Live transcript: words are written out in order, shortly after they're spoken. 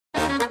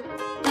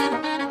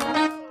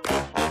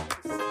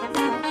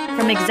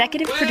From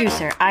executive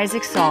producer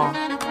Isaac Saul,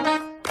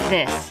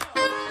 this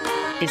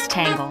is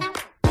Tangle.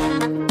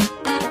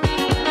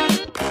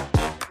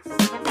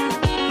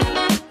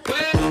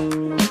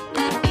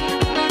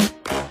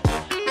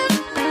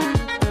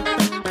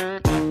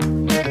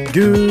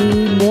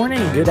 Good morning,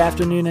 good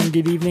afternoon, and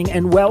good evening,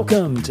 and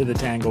welcome to the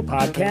Tangle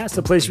Podcast,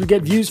 a place we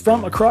get views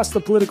from across the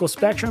political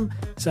spectrum,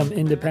 some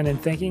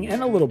independent thinking,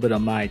 and a little bit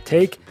of my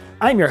take.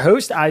 I'm your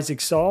host, Isaac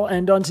Saul,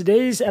 and on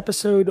today's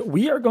episode,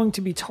 we are going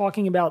to be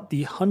talking about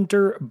the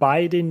Hunter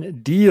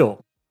Biden deal.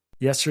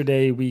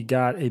 Yesterday, we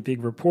got a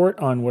big report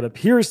on what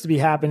appears to be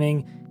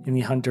happening in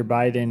the Hunter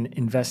Biden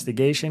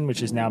investigation,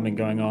 which has now been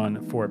going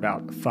on for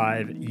about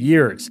 5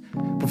 years.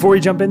 Before we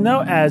jump in,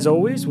 though, as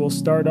always, we'll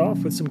start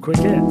off with some quick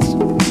hits.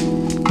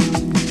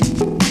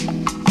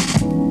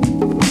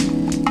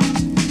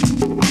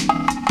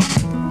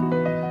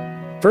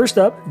 First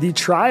up, the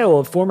trial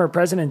of former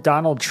President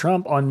Donald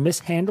Trump on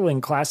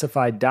mishandling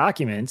classified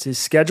documents is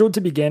scheduled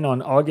to begin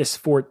on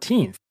August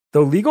 14th,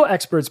 though legal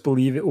experts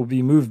believe it will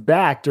be moved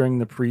back during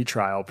the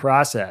pre-trial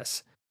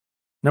process.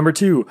 Number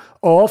 2,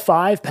 all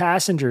 5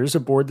 passengers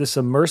aboard the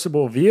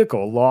submersible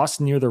vehicle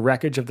lost near the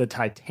wreckage of the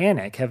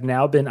Titanic have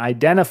now been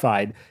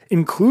identified,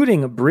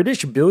 including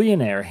British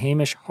billionaire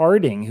Hamish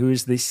Harding, who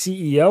is the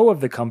CEO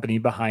of the company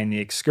behind the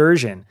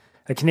excursion.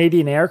 A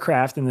Canadian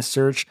aircraft in the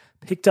search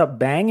picked up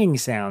banging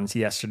sounds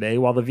yesterday,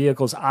 while the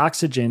vehicle's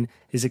oxygen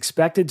is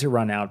expected to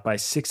run out by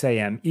 6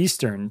 a.m.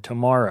 Eastern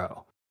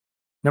tomorrow.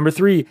 Number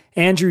 3,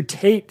 Andrew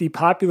Tate, the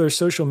popular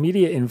social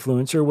media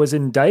influencer, was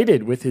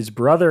indicted with his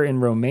brother in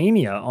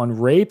Romania on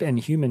rape and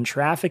human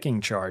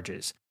trafficking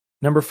charges.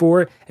 Number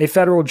 4, a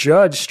federal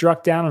judge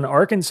struck down an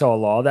Arkansas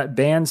law that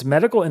bans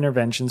medical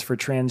interventions for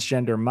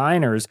transgender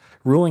minors,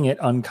 ruling it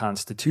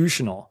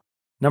unconstitutional.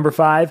 Number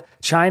 5,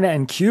 China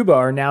and Cuba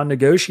are now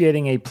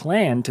negotiating a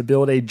plan to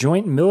build a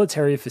joint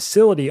military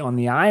facility on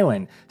the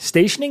island,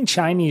 stationing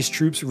Chinese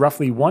troops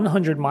roughly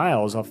 100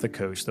 miles off the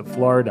coast of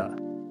Florida.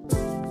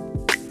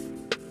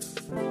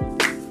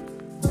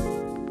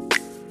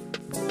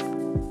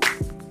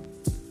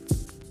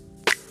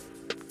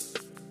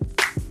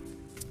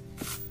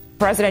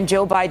 President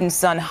Joe Biden's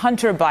son,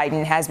 Hunter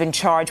Biden, has been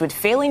charged with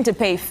failing to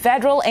pay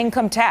federal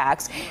income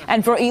tax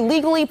and for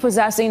illegally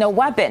possessing a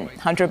weapon.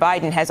 Hunter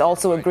Biden has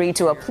also agreed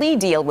to a plea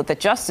deal with the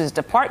Justice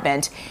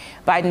Department.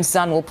 Biden's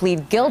son will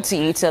plead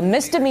guilty to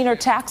misdemeanor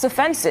tax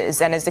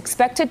offenses and is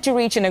expected to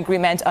reach an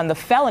agreement on the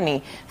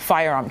felony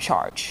firearm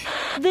charge.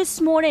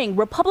 This morning,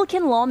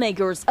 Republican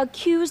lawmakers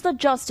accused the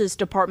Justice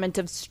Department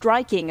of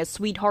striking a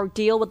sweetheart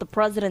deal with the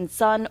president's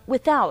son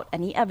without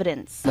any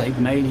evidence. They've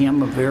made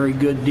him a very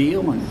good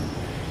deal,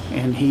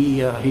 and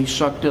he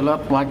sucked it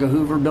up like a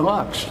Hoover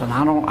Deluxe, and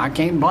I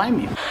can't blame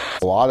him.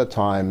 A lot of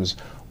times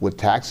with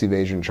tax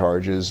evasion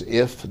charges,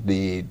 if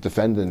the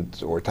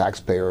defendant or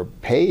taxpayer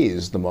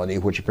pays the money,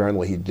 which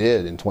apparently he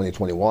did in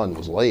 2021,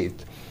 was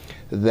late,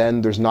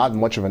 then there's not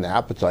much of an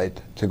appetite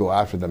to go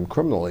after them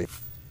criminally.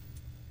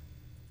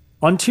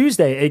 On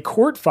Tuesday, a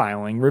court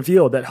filing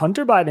revealed that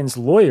Hunter Biden's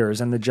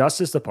lawyers and the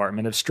Justice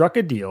Department have struck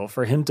a deal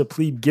for him to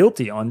plead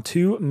guilty on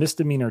 2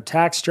 misdemeanor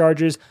tax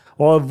charges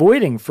while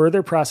avoiding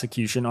further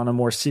prosecution on a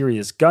more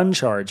serious gun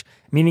charge,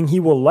 meaning he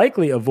will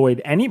likely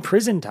avoid any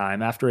prison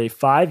time after a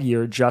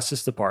 5-year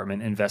Justice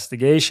Department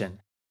investigation.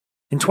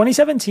 In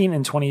 2017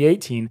 and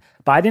 2018,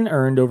 Biden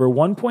earned over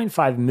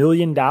 $1.5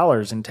 million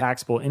in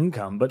taxable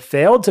income, but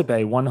failed to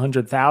pay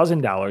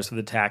 $100,000 for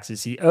the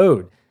taxes he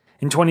owed.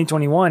 In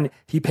 2021,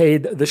 he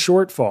paid the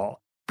shortfall.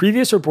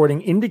 Previous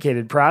reporting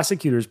indicated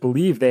prosecutors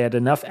believed they had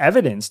enough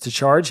evidence to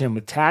charge him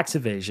with tax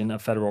evasion, a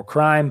federal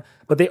crime,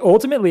 but they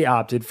ultimately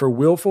opted for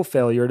willful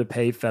failure to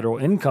pay federal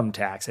income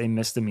tax, a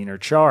misdemeanor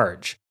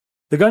charge.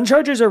 The gun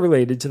charges are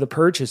related to the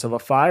purchase of a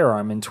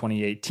firearm in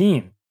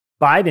 2018.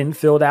 Biden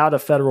filled out a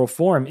federal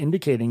form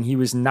indicating he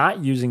was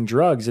not using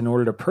drugs in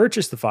order to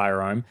purchase the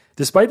firearm,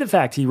 despite the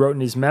fact he wrote in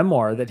his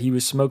memoir that he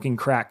was smoking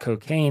crack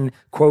cocaine,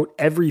 quote,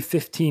 every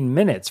 15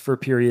 minutes for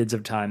periods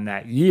of time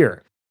that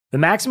year. The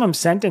maximum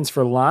sentence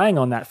for lying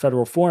on that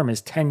federal form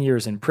is 10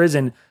 years in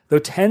prison, though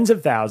tens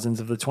of thousands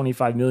of the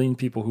 25 million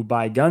people who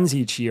buy guns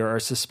each year are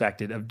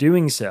suspected of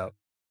doing so.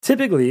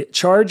 Typically,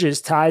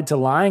 charges tied to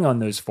lying on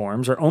those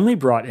forms are only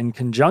brought in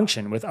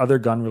conjunction with other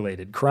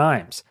gun-related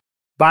crimes.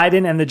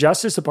 Biden and the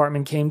Justice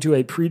Department came to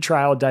a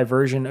pretrial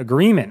diversion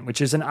agreement,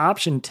 which is an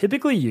option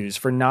typically used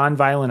for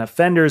nonviolent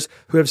offenders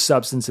who have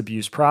substance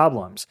abuse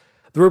problems.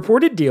 The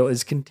reported deal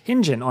is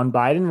contingent on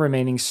Biden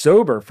remaining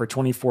sober for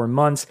 24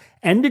 months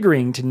and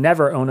agreeing to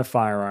never own a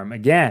firearm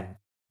again.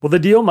 While the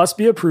deal must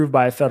be approved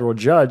by a federal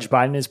judge,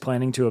 Biden is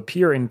planning to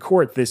appear in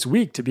court this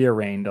week to be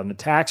arraigned on the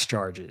tax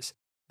charges.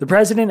 The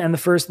president and the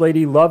first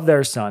lady love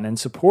their son and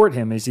support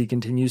him as he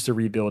continues to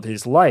rebuild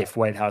his life,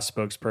 White House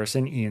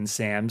spokesperson Ian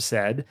Sams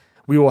said.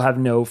 We will have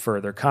no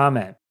further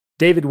comment.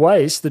 David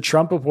Weiss, the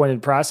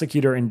Trump-appointed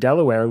prosecutor in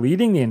Delaware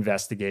leading the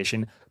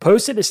investigation,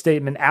 posted a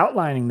statement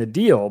outlining the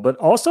deal, but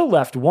also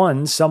left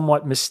one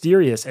somewhat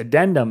mysterious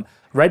addendum,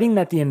 writing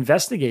that the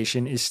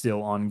investigation is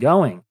still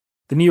ongoing.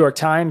 The New York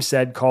Times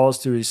said calls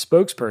to his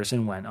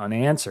spokesperson went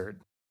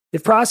unanswered.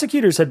 If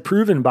prosecutors had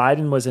proven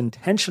Biden was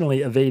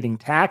intentionally evading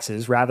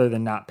taxes rather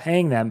than not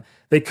paying them,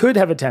 they could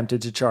have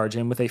attempted to charge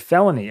him with a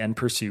felony and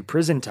pursue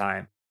prison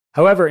time.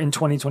 However, in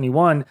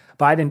 2021,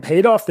 Biden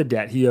paid off the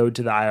debt he owed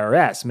to the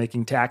IRS,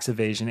 making tax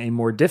evasion a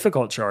more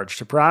difficult charge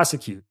to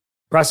prosecute.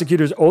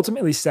 Prosecutors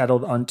ultimately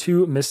settled on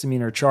 2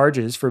 misdemeanor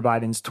charges for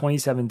Biden's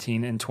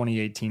 2017 and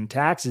 2018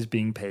 taxes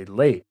being paid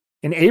late.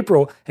 In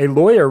April, a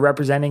lawyer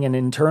representing an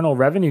Internal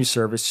Revenue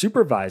Service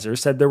supervisor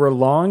said there were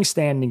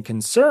long-standing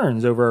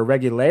concerns over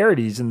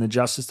irregularities in the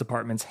Justice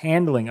Department's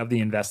handling of the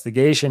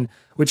investigation,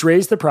 which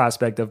raised the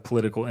prospect of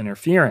political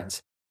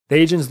interference. The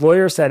agent's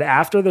lawyer said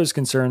after those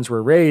concerns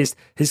were raised,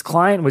 his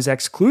client was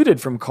excluded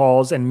from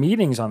calls and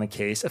meetings on the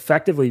case,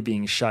 effectively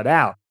being shut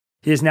out.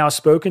 He has now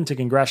spoken to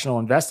congressional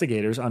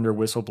investigators under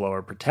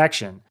whistleblower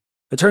protection.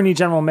 Attorney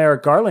General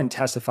Merrick Garland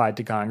testified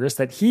to Congress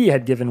that he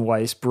had given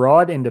Weiss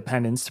broad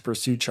independence to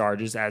pursue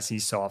charges as he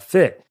saw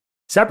fit.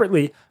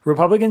 Separately,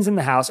 Republicans in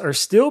the House are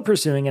still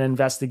pursuing an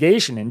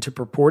investigation into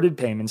purported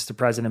payments to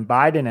President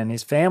Biden and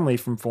his family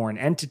from foreign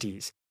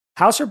entities.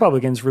 House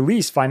Republicans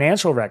released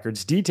financial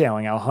records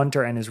detailing how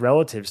Hunter and his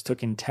relatives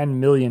took in $10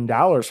 million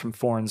from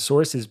foreign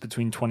sources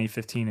between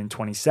 2015 and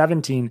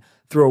 2017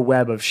 through a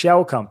web of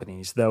shell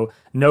companies, though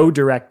no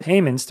direct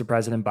payments to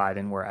President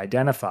Biden were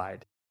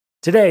identified.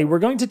 Today, we're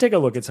going to take a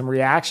look at some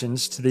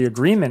reactions to the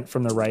agreement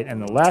from the right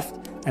and the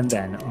left, and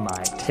then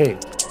my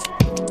take.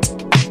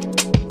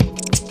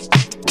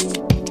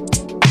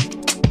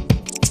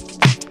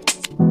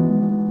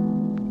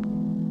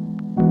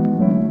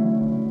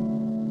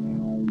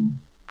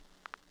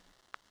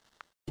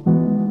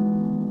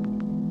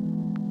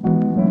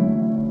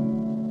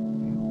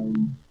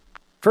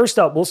 First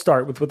up, we'll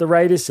start with what the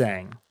right is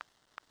saying.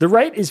 The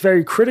right is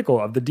very critical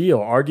of the deal,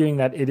 arguing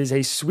that it is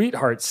a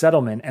sweetheart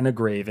settlement and a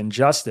grave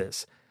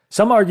injustice.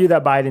 Some argue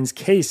that Biden's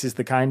case is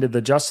the kind of the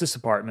Justice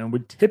Department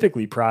would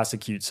typically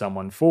prosecute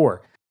someone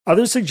for.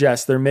 Others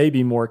suggest there may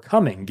be more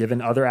coming,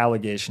 given other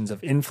allegations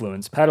of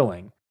influence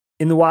peddling.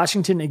 In the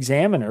Washington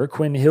Examiner,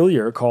 Quinn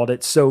Hillier called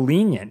it so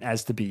lenient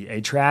as to be a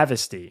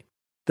travesty.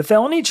 The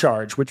felony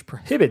charge, which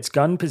prohibits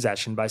gun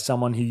possession by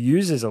someone who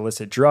uses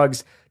illicit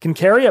drugs, can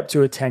carry up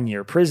to a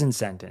 10-year prison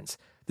sentence.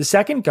 The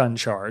second gun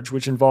charge,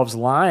 which involves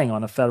lying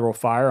on a federal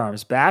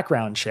firearms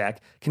background check,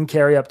 can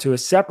carry up to a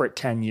separate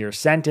 10-year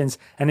sentence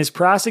and is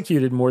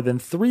prosecuted more than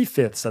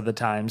 3/5 of the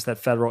times that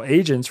federal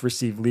agents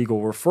receive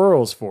legal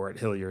referrals for it,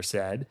 Hillier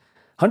said.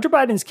 Hunter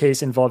Biden's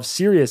case involves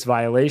serious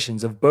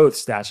violations of both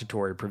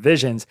statutory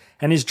provisions,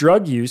 and his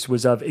drug use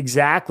was of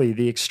exactly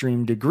the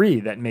extreme degree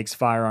that makes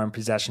firearm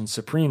possession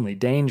supremely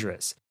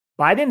dangerous.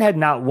 Biden had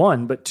not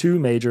one but 2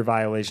 major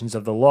violations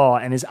of the law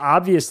and is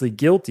obviously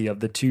guilty of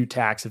the 2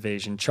 tax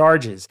evasion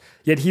charges,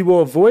 yet he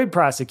will avoid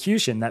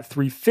prosecution that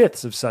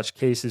 3/5 of such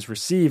cases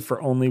receive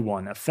for only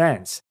one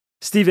offense.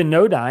 Stephen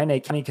Nodine, a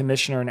county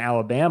commissioner in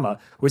Alabama,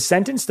 was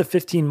sentenced to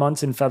 15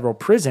 months in federal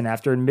prison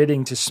after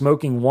admitting to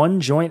smoking 1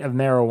 joint of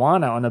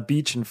marijuana on a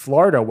beach in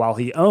Florida while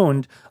he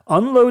owned,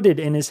 unloaded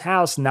in his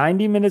house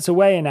 90 minutes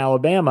away in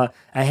Alabama,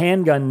 a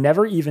handgun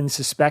never even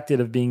suspected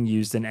of being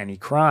used in any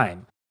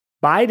crime.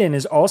 Biden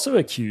is also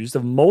accused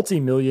of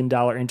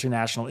multi-million-dollar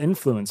international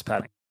influence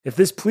peddling. If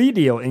this plea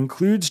deal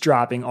includes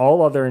dropping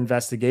all other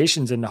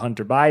investigations into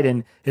Hunter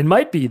Biden, it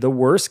might be the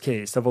worst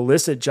case of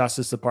illicit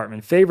Justice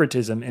Department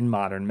favoritism in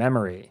modern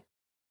memory.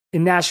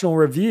 In National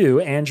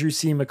Review, Andrew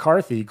C.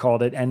 McCarthy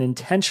called it an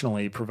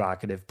intentionally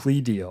provocative plea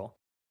deal.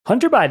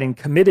 Hunter Biden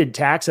committed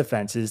tax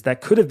offenses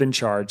that could have been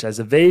charged as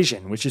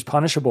evasion, which is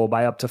punishable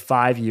by up to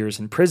 5 years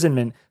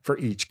imprisonment for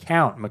each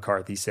count,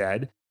 McCarthy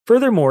said.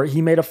 Furthermore,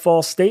 he made a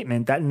false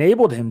statement that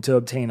enabled him to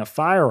obtain a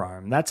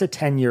firearm. That's a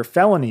 10-year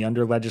felony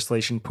under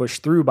legislation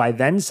pushed through by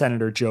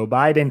then-Senator Joe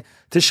Biden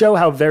to show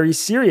how very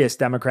serious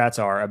Democrats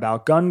are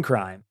about gun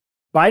crime.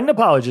 Biden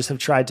apologists have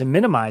tried to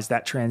minimize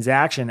that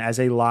transaction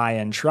as a lie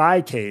and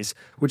try case,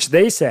 which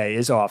they say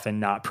is often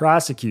not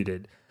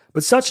prosecuted.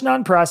 But such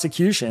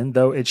non-prosecution,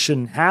 though it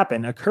shouldn't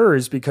happen,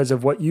 occurs because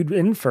of what you'd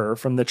infer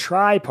from the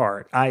try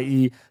part,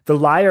 i.e., the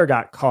liar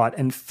got caught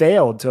and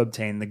failed to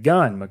obtain the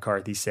gun,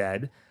 McCarthy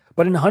said.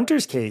 But in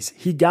Hunter's case,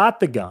 he got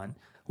the gun.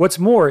 What's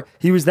more,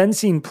 he was then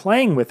seen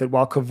playing with it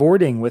while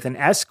cavorting with an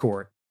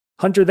escort.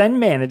 Hunter then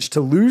managed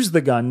to lose the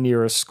gun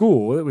near a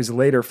school. It was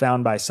later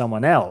found by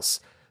someone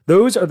else.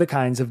 Those are the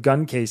kinds of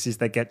gun cases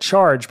that get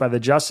charged by the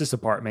Justice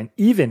Department,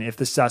 even if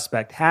the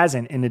suspect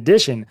hasn't, in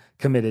addition,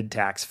 committed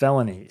tax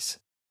felonies.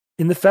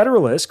 In The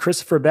Federalist,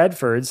 Christopher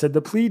Bedford said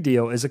the plea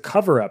deal is a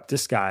cover-up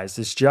disguised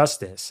as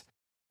justice.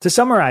 To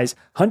summarize,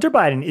 Hunter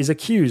Biden is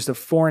accused of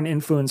foreign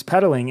influence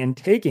peddling and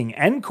taking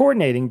and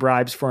coordinating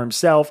bribes for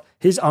himself,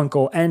 his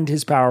uncle, and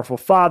his powerful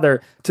father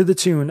to the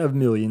tune of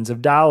millions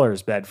of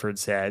dollars, Bedford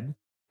said.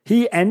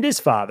 He and his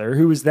father,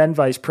 who was then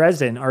vice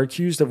president, are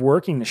accused of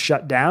working to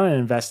shut down an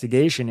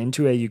investigation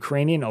into a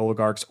Ukrainian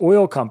oligarch's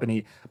oil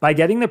company by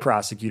getting the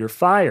prosecutor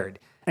fired.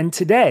 And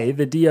today,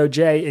 the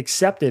DOJ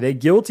accepted a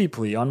guilty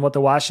plea on what the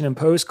Washington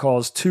Post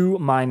calls 2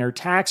 minor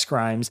tax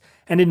crimes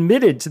and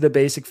admitted to the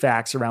basic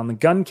facts around the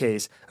gun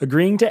case,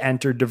 agreeing to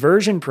enter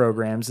diversion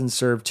programs and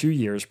serve 2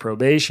 years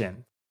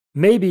probation.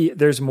 Maybe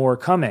there's more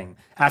coming.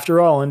 After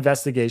all,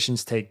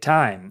 investigations take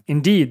time.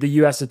 Indeed, the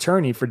U.S.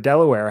 Attorney for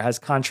Delaware has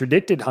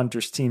contradicted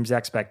Hunter's team's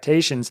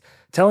expectations,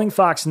 telling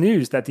Fox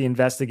News that the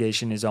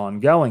investigation is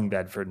ongoing,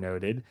 Bedford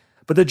noted.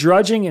 But the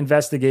drudging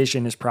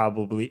investigation is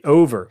probably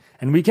over,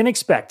 and we can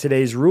expect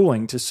today's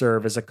ruling to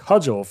serve as a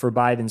cudgel for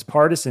Biden's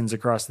partisans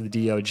across the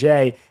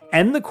DOJ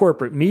and the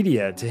corporate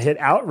media to hit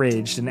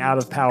outraged and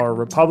out-of-power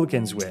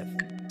Republicans with.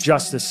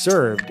 Justice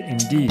served,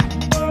 indeed.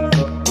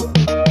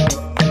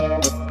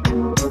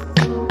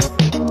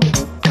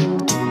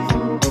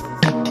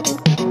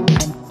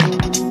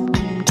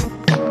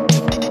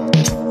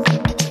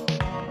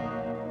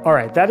 All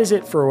right, that is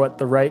it for what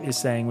the right is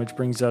saying, which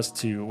brings us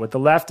to what the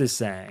left is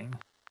saying.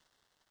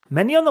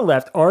 Many on the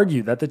left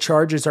argue that the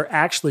charges are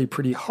actually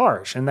pretty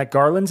harsh and that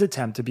Garland's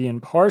attempt to be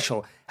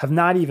impartial have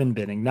not even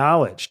been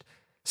acknowledged.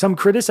 Some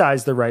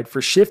criticize the right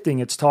for shifting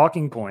its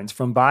talking points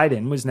from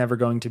Biden was never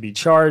going to be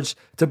charged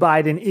to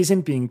Biden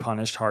isn't being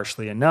punished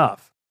harshly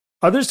enough.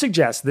 Others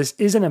suggest this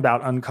isn't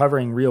about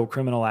uncovering real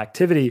criminal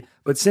activity,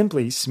 but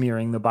simply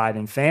smearing the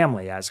Biden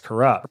family as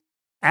corrupt.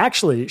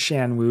 Actually,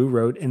 Shan Wu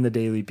wrote in the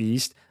Daily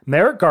Beast,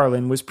 Merrick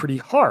Garland was pretty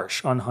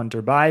harsh on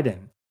Hunter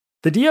Biden.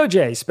 The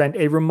DOJ spent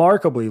a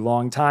remarkably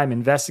long time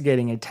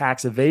investigating a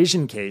tax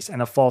evasion case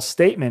and a false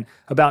statement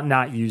about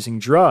not using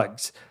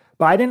drugs.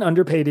 Biden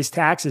underpaid his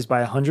taxes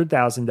by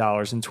 $100,000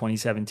 in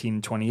 2017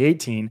 and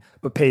 2018,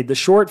 but paid the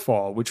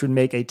shortfall, which would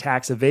make a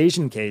tax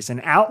evasion case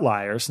an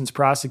outlier since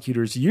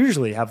prosecutors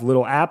usually have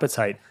little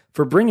appetite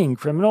for bringing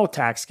criminal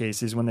tax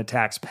cases when the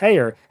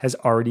taxpayer has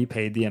already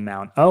paid the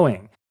amount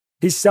owing.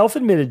 His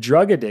self-admitted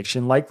drug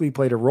addiction likely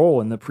played a role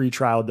in the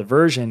pretrial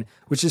diversion,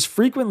 which is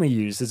frequently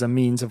used as a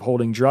means of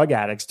holding drug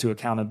addicts to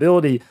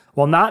accountability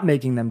while not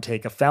making them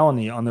take a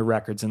felony on the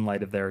records in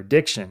light of their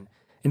addiction.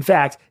 In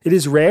fact, it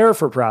is rare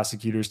for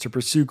prosecutors to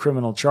pursue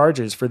criminal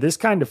charges for this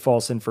kind of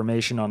false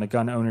information on a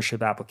gun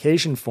ownership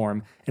application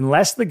form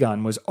unless the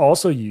gun was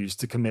also used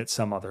to commit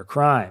some other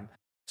crime.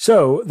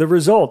 So, the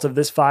result of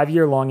this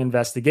 5-year-long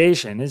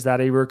investigation is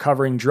that a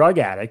recovering drug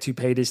addict who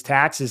paid his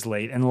taxes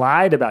late and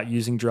lied about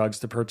using drugs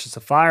to purchase a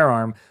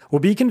firearm will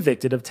be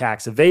convicted of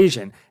tax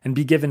evasion and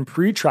be given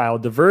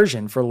pretrial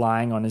diversion for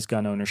lying on his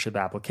gun ownership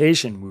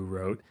application, Wu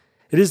wrote.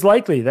 It is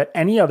likely that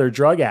any other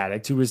drug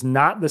addict who was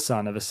not the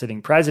son of a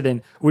sitting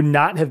president would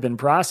not have been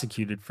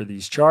prosecuted for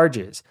these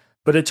charges.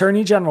 But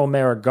Attorney General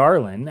Merrick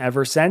Garland,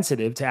 ever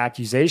sensitive to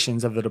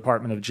accusations of the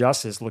Department of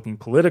Justice looking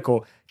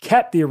political,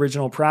 kept the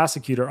original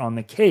prosecutor on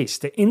the case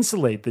to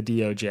insulate the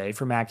DOJ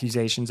from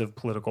accusations of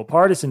political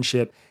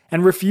partisanship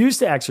and refused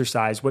to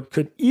exercise what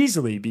could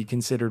easily be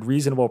considered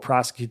reasonable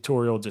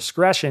prosecutorial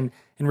discretion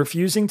in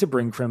refusing to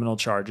bring criminal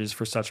charges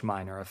for such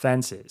minor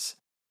offenses.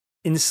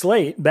 In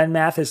Slate, Ben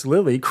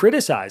Mathis-Lilly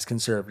criticized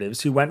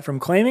conservatives who went from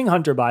claiming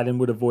Hunter Biden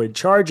would avoid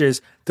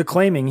charges to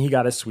claiming he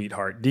got a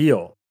sweetheart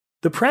deal.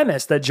 The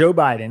premise that Joe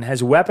Biden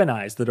has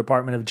weaponized the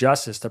Department of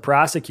Justice to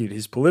prosecute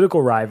his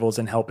political rivals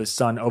and help his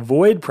son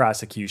avoid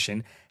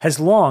prosecution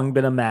has long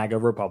been a MAGA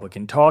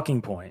Republican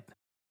talking point.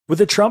 With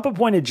a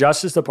Trump-appointed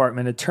Justice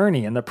Department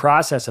attorney in the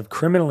process of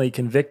criminally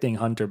convicting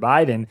Hunter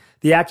Biden,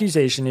 the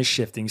accusation is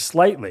shifting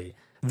slightly.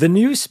 The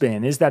new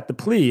spin is that the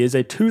plea is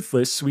a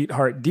toothless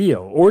sweetheart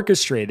deal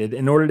orchestrated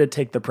in order to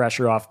take the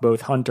pressure off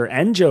both Hunter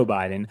and Joe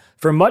Biden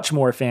for much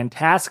more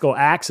fantastical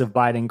acts of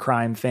Biden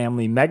crime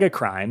family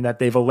megacrime that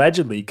they've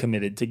allegedly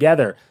committed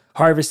together,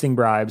 harvesting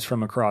bribes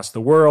from across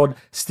the world,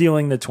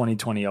 stealing the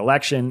 2020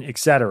 election,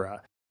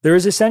 etc. There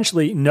is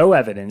essentially no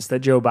evidence that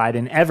Joe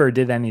Biden ever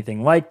did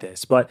anything like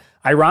this, but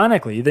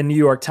ironically, the New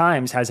York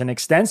Times has an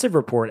extensive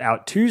report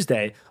out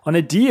Tuesday on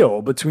a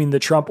deal between the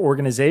Trump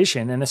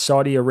Organization and a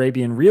Saudi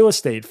Arabian real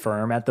estate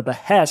firm at the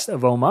behest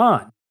of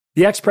Oman.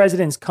 The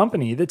ex-president's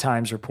company, the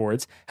Times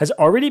reports, has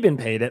already been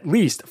paid at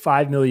least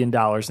 $5 million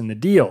in the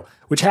deal,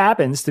 which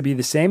happens to be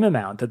the same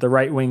amount that the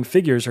right-wing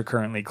figures are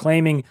currently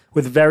claiming,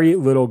 with very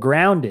little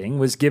grounding,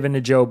 was given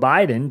to Joe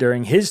Biden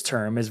during his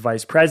term as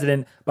vice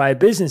president by a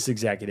business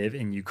executive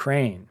in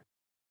Ukraine.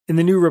 In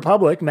the New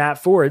Republic,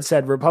 Matt Ford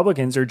said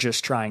Republicans are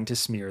just trying to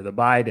smear the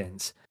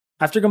Bidens.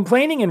 After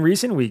complaining in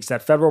recent weeks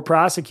that federal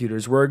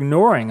prosecutors were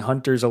ignoring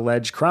Hunter's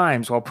alleged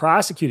crimes while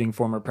prosecuting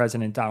former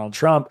President Donald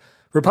Trump,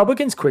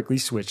 Republicans quickly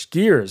switched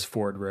gears,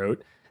 Ford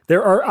wrote.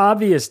 There are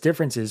obvious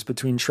differences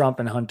between Trump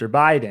and Hunter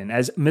Biden,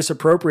 as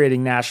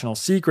misappropriating national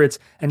secrets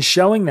and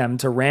showing them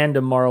to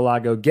random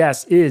Mar-a-Lago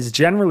guests is,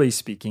 generally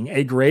speaking,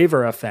 a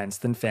graver offense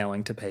than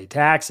failing to pay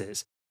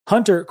taxes.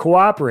 Hunter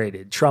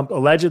cooperated. Trump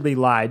allegedly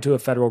lied to a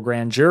federal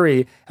grand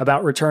jury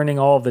about returning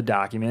all of the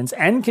documents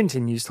and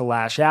continues to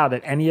lash out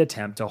at any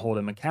attempt to hold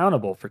him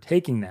accountable for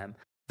taking them.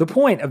 The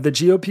point of the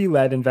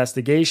GOP-led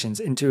investigations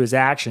into his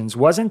actions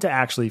wasn't to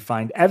actually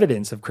find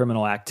evidence of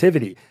criminal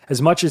activity,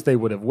 as much as they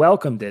would have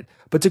welcomed it,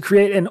 but to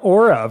create an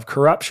aura of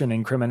corruption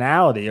and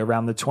criminality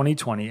around the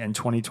 2020 and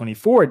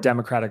 2024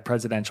 Democratic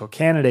presidential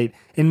candidate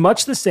in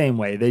much the same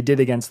way they did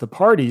against the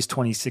party's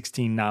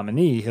 2016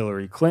 nominee,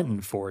 Hillary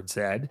Clinton, Ford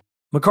said.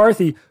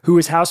 McCarthy, who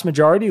was House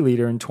Majority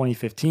Leader in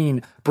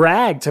 2015,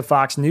 bragged to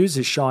Fox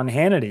News' Sean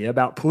Hannity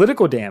about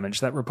political damage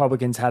that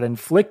Republicans had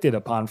inflicted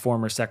upon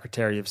former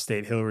Secretary of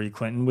State Hillary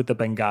Clinton with the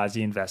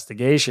Benghazi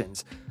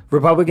investigations.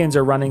 Republicans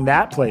are running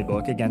that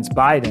playbook against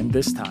Biden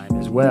this time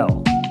as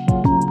well.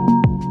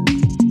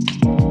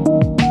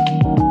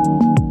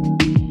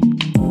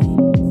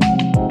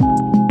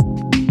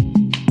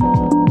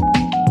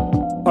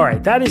 All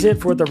right, that is it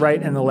for what the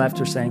right and the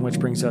left are saying, which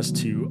brings us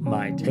to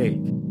my take.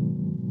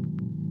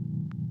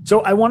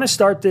 So I want to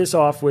start this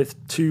off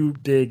with two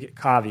big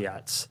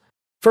caveats.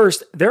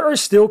 First, there are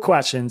still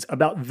questions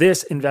about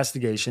this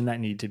investigation that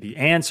need to be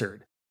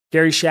answered.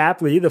 Gary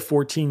Shapley, the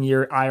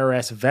 14-year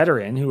IRS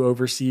veteran who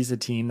oversees a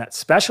team that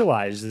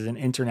specializes in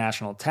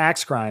international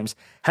tax crimes,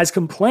 has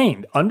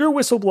complained under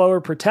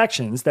whistleblower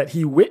protections that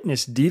he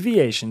witnessed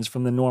deviations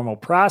from the normal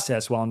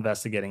process while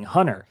investigating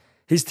Hunter.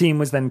 His team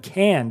was then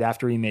canned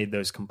after he made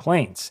those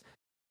complaints.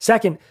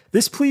 Second,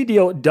 this plea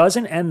deal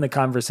doesn't end the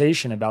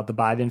conversation about the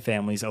Biden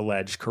family's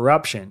alleged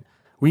corruption.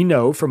 We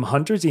know from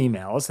Hunter's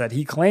emails that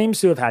he claims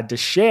to have had to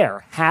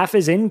share half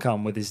his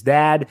income with his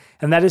dad,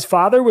 and that his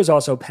father was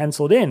also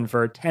penciled in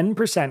for a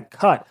 10%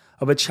 cut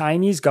of a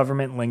Chinese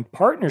government-linked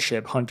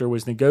partnership Hunter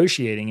was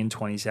negotiating in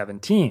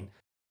 2017.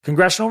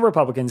 Congressional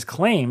Republicans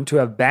claim to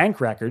have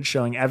bank records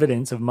showing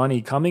evidence of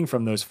money coming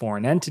from those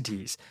foreign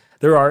entities.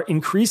 There are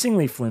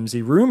increasingly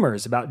flimsy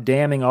rumors about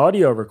damning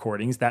audio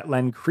recordings that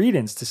lend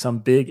credence to some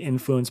big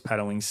influence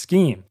peddling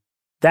scheme.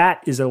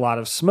 That is a lot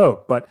of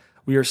smoke, but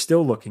we are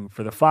still looking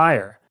for the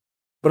fire.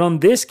 But on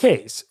this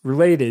case,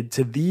 related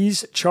to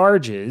these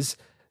charges,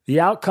 the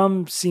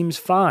outcome seems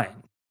fine.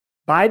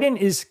 Biden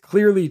is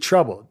clearly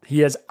troubled. He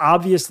has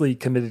obviously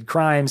committed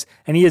crimes,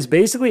 and he has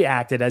basically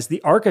acted as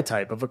the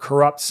archetype of a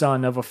corrupt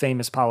son of a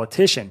famous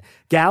politician,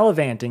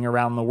 gallivanting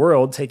around the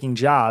world, taking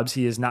jobs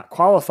he is not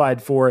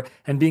qualified for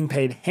and being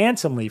paid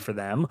handsomely for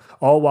them,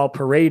 all while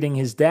parading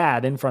his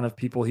dad in front of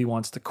people he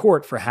wants to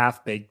court for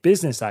half-baked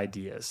business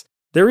ideas.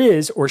 There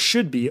is, or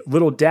should be,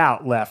 little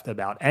doubt left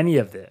about any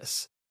of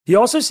this. He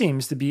also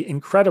seems to be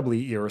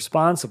incredibly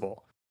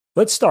irresponsible.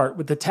 Let's start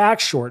with the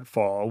tax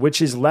shortfall,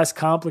 which is less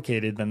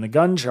complicated than the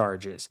gun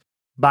charges.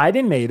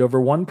 Biden made over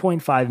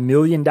 $1.5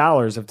 million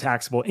of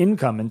taxable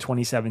income in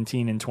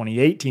 2017 and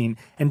 2018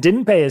 and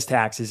didn't pay his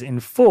taxes in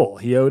full.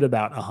 He owed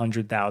about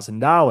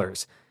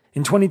 $100,000.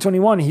 In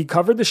 2021, he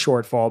covered the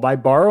shortfall by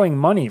borrowing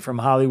money from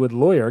Hollywood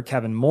lawyer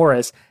Kevin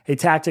Morris, a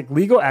tactic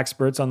legal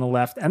experts on the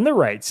left and the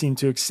right seem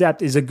to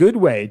accept is a good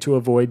way to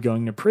avoid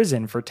going to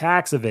prison for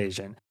tax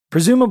evasion.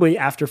 Presumably,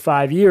 after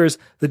 5 years,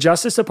 the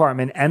Justice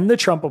Department and the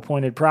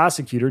Trump-appointed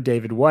prosecutor,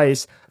 David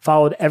Weiss,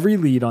 followed every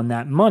lead on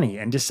that money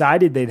and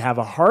decided they'd have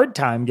a hard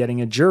time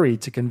getting a jury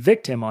to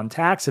convict him on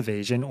tax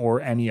evasion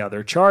or any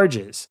other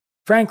charges.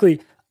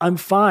 Frankly, I'm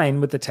fine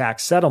with the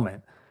tax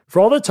settlement. For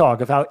all the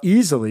talk of how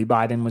easily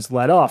Biden was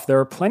let off, there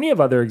are plenty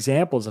of other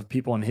examples of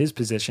people in his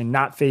position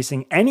not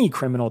facing any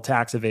criminal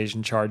tax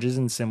evasion charges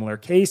in similar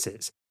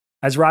cases.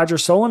 As Roger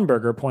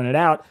Sullenberger pointed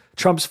out,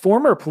 Trump's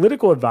former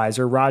political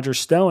advisor, Roger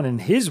Stone, and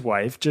his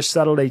wife just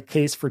settled a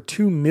case for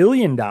 $2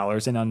 million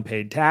in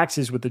unpaid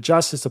taxes with the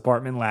Justice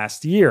Department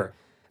last year.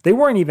 They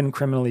weren't even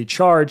criminally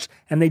charged,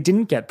 and they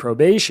didn't get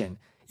probation.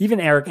 Even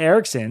Eric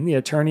Erickson, the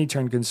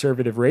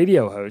attorney-turned-conservative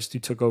radio host who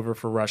took over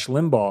for Rush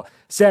Limbaugh,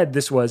 said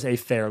this was a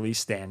fairly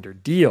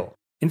standard deal.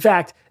 In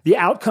fact, the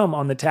outcome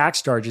on the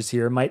tax charges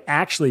here might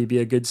actually be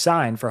a good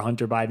sign for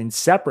Hunter Biden's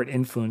separate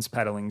influence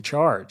peddling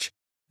charge.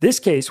 This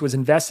case was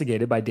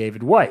investigated by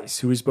David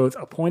Weiss, who was both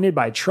appointed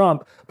by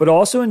Trump but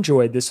also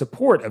enjoyed the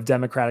support of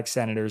Democratic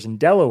senators in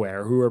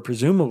Delaware who are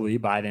presumably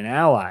Biden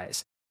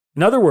allies.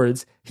 In other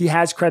words, he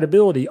has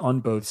credibility on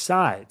both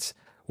sides.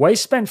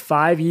 Weiss spent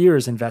 5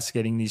 years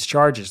investigating these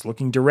charges,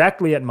 looking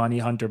directly at money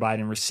Hunter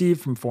Biden received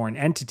from foreign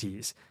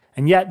entities,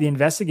 and yet the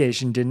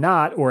investigation did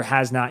not or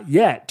has not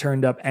yet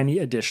turned up any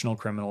additional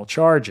criminal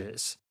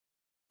charges.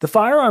 The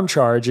firearm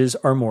charges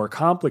are more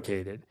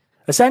complicated.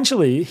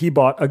 Essentially, he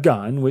bought a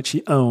gun, which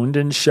he owned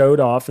and showed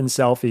off in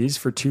selfies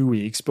for 2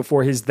 weeks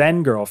before his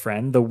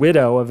then-girlfriend, the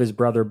widow of his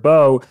brother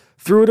Beau,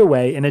 threw it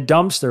away in a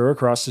dumpster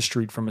across the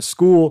street from a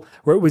school,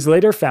 where it was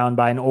later found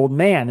by an old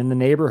man in the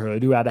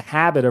neighborhood who had a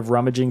habit of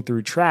rummaging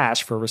through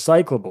trash for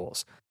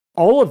recyclables.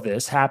 All of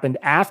this happened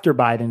after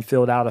Biden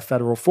filled out a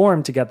federal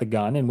form to get the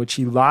gun in which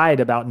he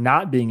lied about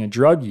not being a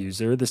drug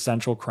user, the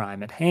central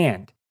crime at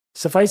hand.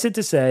 Suffice it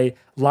to say,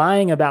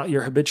 lying about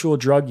your habitual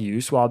drug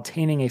use while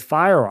obtaining a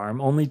firearm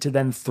only to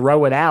then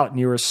throw it out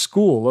near a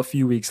school a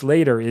few weeks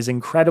later is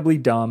incredibly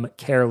dumb,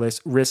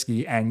 careless,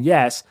 risky, and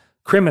yes,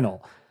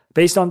 criminal.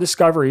 Based on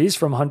discoveries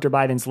from Hunter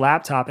Biden's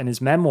laptop and his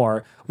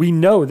memoir, we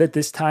know that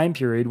this time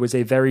period was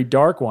a very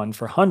dark one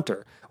for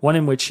Hunter, one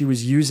in which he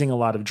was using a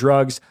lot of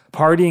drugs,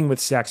 partying with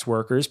sex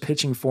workers,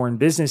 pitching foreign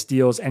business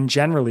deals, and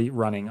generally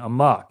running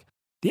amok.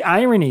 The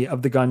irony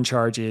of the gun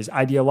charge is,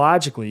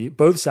 ideologically,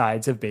 both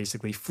sides have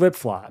basically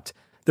flip-flopped.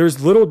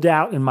 There's little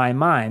doubt in my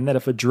mind that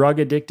if a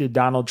drug-addicted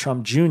Donald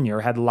Trump Jr.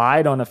 had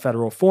lied on a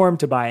federal form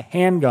to buy a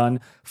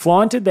handgun,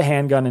 flaunted the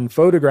handgun in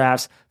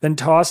photographs, then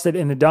tossed it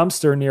in a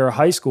dumpster near a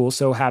high school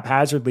so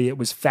haphazardly it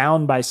was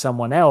found by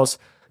someone else,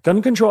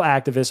 gun control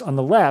activists on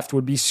the left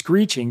would be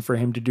screeching for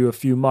him to do a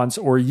few months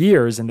or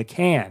years in the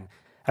can.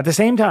 At the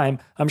same time,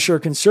 I'm sure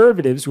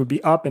conservatives would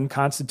be up in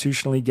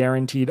constitutionally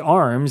guaranteed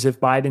arms if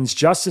Biden's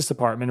Justice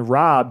Department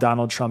robbed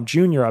Donald Trump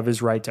Jr. of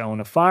his right to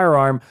own a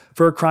firearm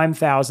for a crime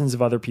thousands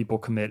of other people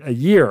commit a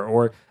year,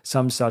 or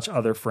some such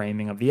other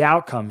framing of the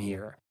outcome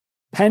here.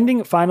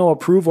 Pending final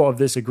approval of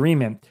this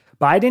agreement,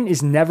 Biden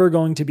is never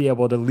going to be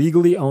able to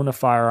legally own a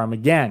firearm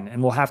again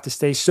and will have to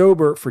stay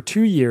sober for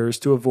 2 years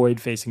to avoid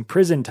facing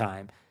prison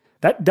time.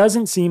 That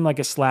doesn't seem like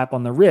a slap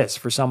on the wrist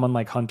for someone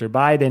like Hunter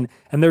Biden,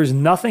 and there's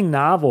nothing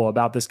novel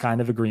about this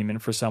kind of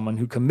agreement for someone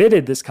who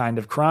committed this kind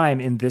of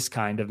crime in this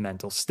kind of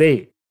mental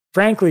state.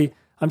 Frankly,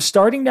 I'm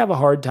starting to have a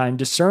hard time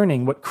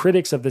discerning what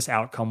critics of this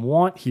outcome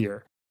want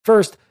here.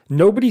 First,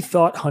 nobody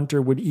thought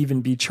Hunter would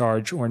even be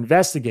charged or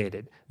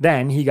investigated.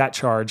 Then he got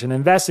charged and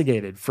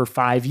investigated for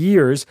 5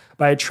 years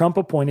by a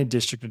Trump-appointed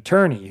district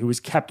attorney who was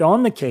kept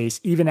on the case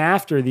even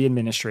after the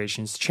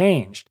administration's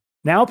changed.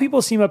 Now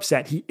people seem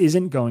upset he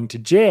isn't going to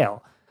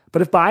jail.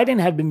 But if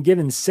Biden had been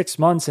given 6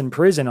 months in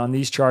prison on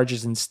these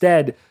charges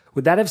instead,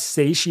 would that have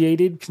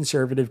satiated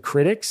conservative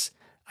critics?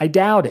 I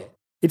doubt it.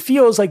 It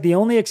feels like the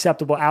only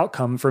acceptable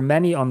outcome for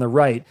many on the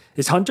right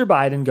is Hunter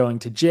Biden going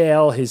to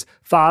jail, his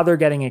father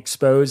getting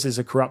exposed as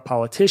a corrupt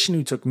politician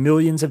who took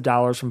millions of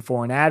dollars from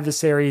foreign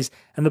adversaries,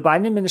 and the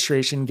Biden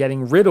administration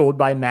getting riddled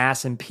by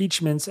mass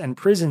impeachments and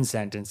prison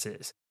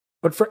sentences.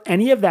 But for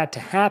any of that to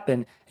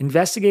happen,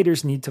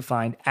 investigators need to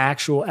find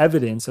actual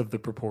evidence of the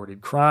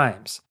purported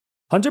crimes.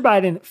 Hunter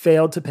Biden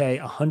failed to pay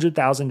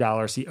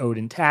 $100,000 he owed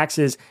in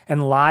taxes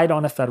and lied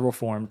on a federal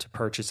form to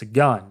purchase a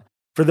gun.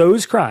 For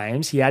those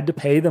crimes, he had to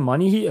pay the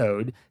money he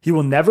owed, he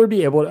will never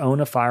be able to own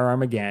a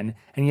firearm again,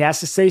 and he has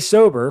to stay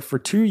sober for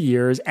 2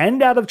 years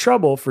and out of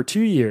trouble for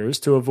 2 years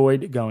to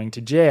avoid going to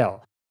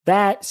jail.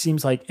 That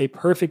seems like a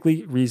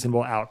perfectly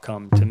reasonable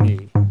outcome to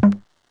me.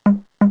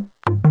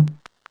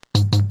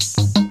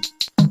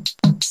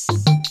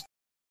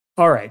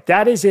 All right,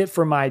 that is it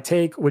for my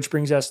take, which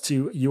brings us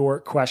to your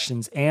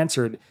questions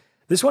answered.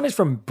 This one is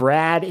from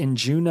Brad in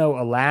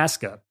Juneau,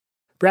 Alaska.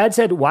 Brad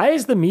said, why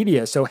is the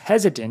media so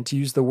hesitant to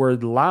use the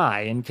word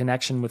lie in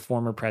connection with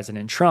former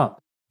President Trump?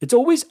 It's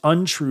always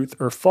untruth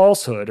or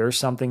falsehood or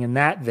something in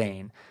that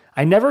vein.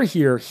 I never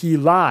hear he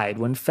lied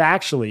when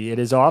factually it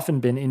has often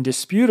been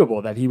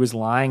indisputable that he was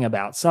lying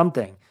about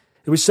something.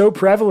 It was so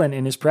prevalent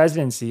in his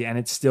presidency and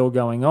it's still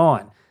going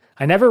on.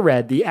 I never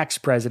read the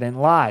ex-president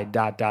lied, ...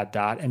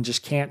 and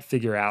just can't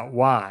figure out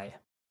why.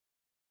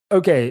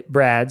 Okay,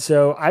 Brad,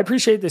 so I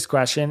appreciate this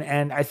question,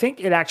 and I think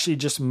it actually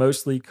just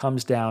mostly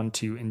comes down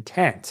to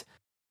intent.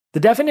 The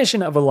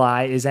definition of a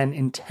lie is an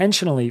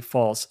intentionally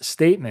false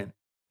statement.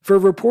 For a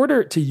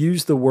reporter to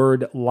use the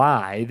word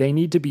lie, they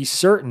need to be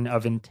certain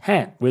of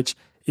intent, which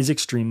is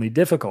extremely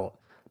difficult.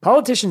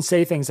 Politicians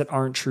say things that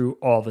aren't true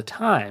all the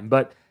time,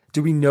 but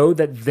do we know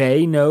that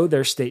they know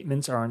their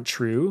statements aren't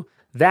true?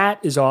 That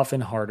is often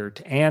harder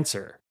to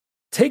answer.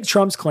 Take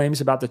Trump's claims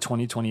about the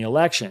 2020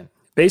 election.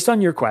 Based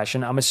on your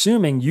question, I'm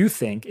assuming you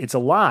think it's a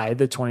lie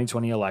the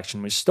 2020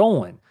 election was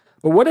stolen.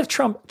 But what if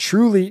Trump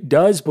truly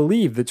does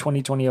believe the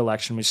 2020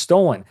 election was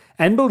stolen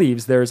and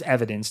believes there is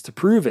evidence to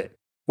prove it?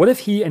 What if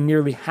he and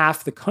nearly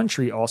half the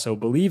country also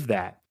believe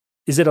that?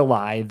 Is it a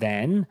lie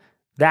then?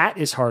 That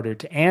is harder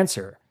to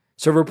answer.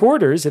 So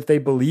reporters, if they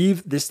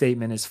believe this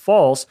statement is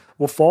false,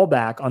 will fall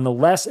back on the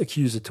less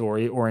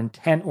accusatory or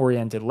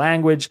intent-oriented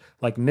language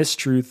like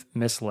mistruth,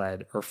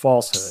 misled, or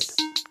falsehood.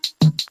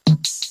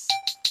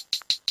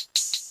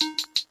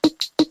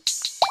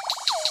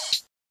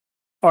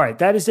 All right,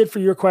 that is it for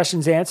your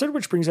questions answered,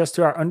 which brings us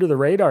to our Under the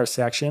Radar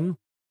section.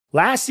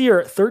 Last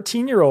year,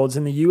 13-year-olds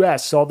in the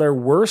U.S. saw their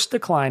worst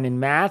decline in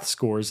math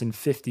scores in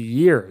 50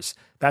 years.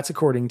 That's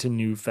according to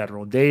new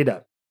federal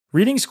data.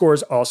 Reading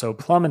scores also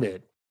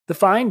plummeted. The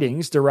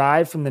findings,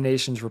 derived from the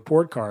nation's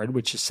report card,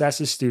 which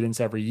assesses students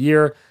every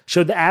year,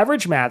 showed the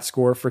average math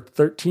score for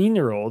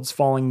 13-year-olds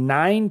falling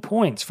 9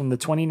 points from the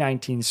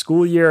 2019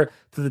 school year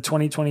to the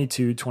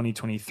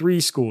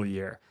 2022-2023 school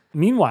year.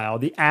 Meanwhile,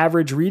 the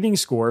average reading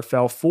score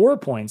fell 4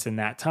 points in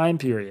that time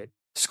period.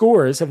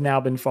 Scores have now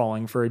been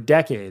falling for a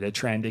decade, a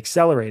trend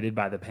accelerated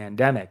by the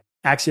pandemic.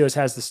 Axios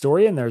has the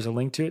story, and there's a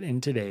link to it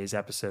in today's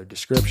episode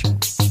description.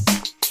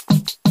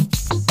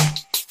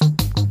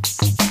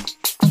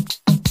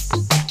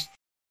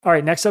 All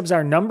right, next up is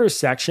our numbers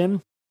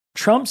section.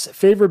 Trump's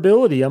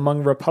favorability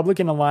among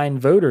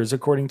Republican-aligned voters,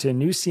 according to a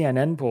new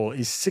CNN poll,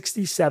 is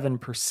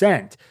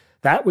 67%.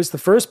 That was the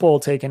first poll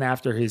taken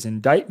after his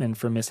indictment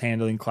for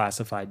mishandling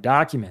classified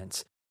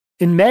documents.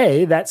 In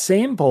May, that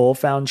same poll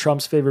found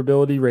Trump's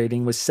favorability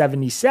rating was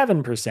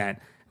 77%,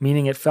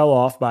 meaning it fell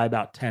off by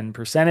about 10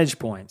 percentage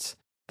points.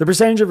 The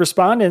percentage of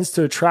respondents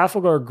to a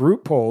Trafalgar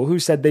Group poll who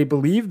said they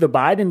believe the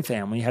Biden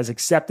family has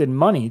accepted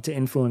money to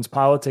influence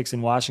politics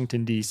in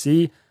Washington,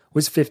 D.C.,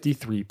 was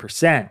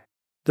 53%.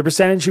 The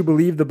percentage who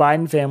believe the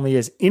Biden family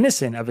is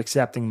innocent of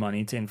accepting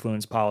money to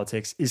influence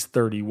politics is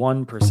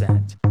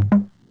 31%.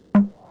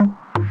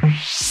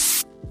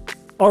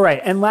 All right,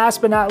 and last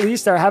but not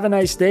least, our Have a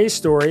Nice Day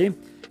story.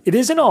 It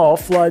isn't all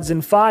floods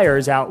and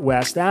fires out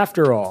west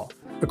after all.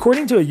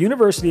 According to a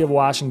University of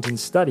Washington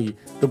study,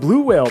 the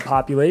blue whale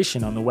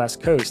population on the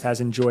West Coast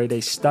has enjoyed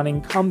a stunning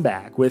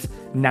comeback, with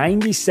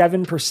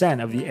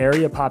 97% of the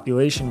area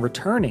population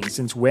returning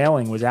since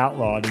whaling was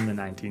outlawed in the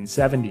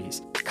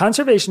 1970s.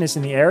 Conservationists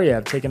in the area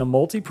have taken a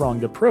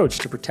multi-pronged approach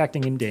to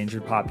protecting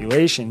endangered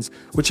populations,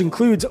 which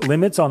includes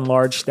limits on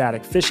large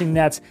static fishing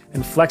nets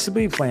and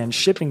flexibly planned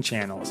shipping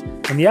channels.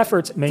 And the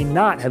efforts may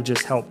not have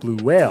just helped blue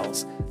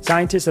whales.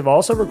 Scientists have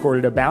also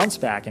recorded a bounce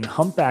back in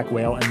humpback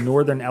whale and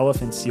northern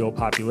elephant seal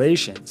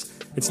populations.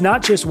 It's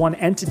not just one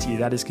entity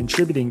that is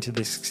contributing to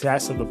the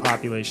success of the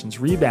population's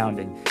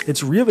rebounding.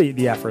 It's really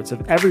the efforts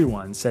of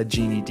everyone, said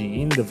Jeannie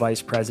Dean, the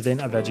Vice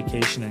President of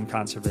Education and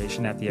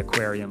Conservation at the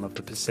Aquarium of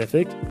the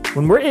Pacific.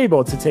 When we're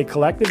able to take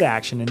collective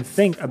action and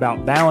think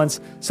about balance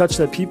such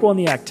that people in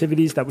the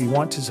activities that we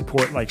want to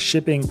support, like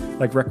shipping,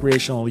 like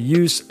recreational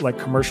use, like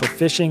commercial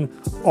fishing,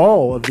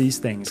 all of these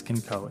things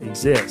can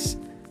coexist.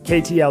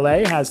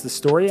 KTLA has the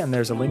story, and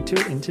there's a link to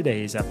it in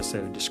today's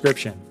episode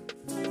description.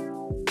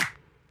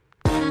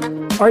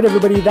 All right,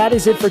 everybody, that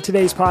is it for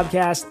today's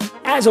podcast.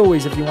 As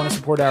always, if you want to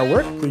support our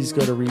work, please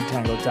go to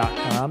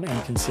readtangle.com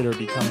and consider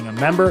becoming a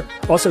member.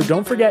 Also,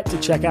 don't forget to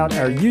check out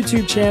our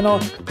YouTube channel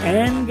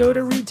and go to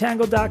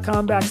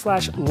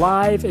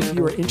readtangle.com/live if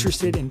you are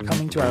interested in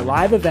coming to our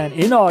live event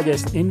in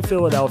August in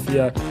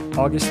Philadelphia,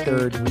 August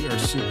 3rd. We are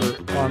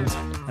super pumped,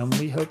 and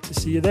we hope to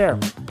see you there.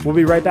 We'll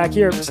be right back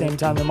here, same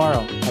time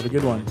tomorrow. Have a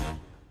good one.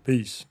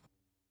 Peace.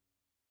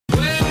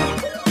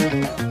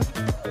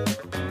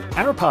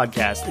 Our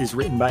podcast is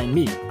written by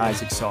me,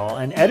 Isaac Saul,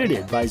 and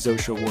edited by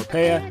Zosha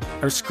Warpea.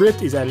 Our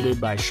script is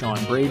edited by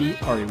Sean Brady,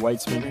 Ari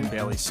Weitzman, and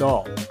Bailey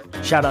Saul.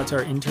 Shout out to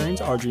our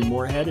interns, Audrey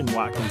Moorhead and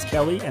Watkins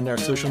Kelly, and our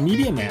social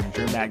media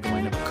manager,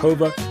 Magdalena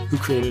Bukova, who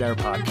created our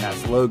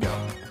podcast logo.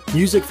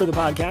 Music for the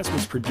podcast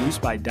was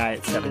produced by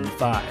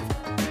Diet75.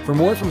 For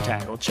more from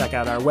Tangle, check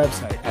out our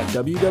website at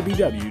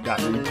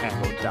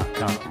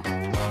www.readtangle.com.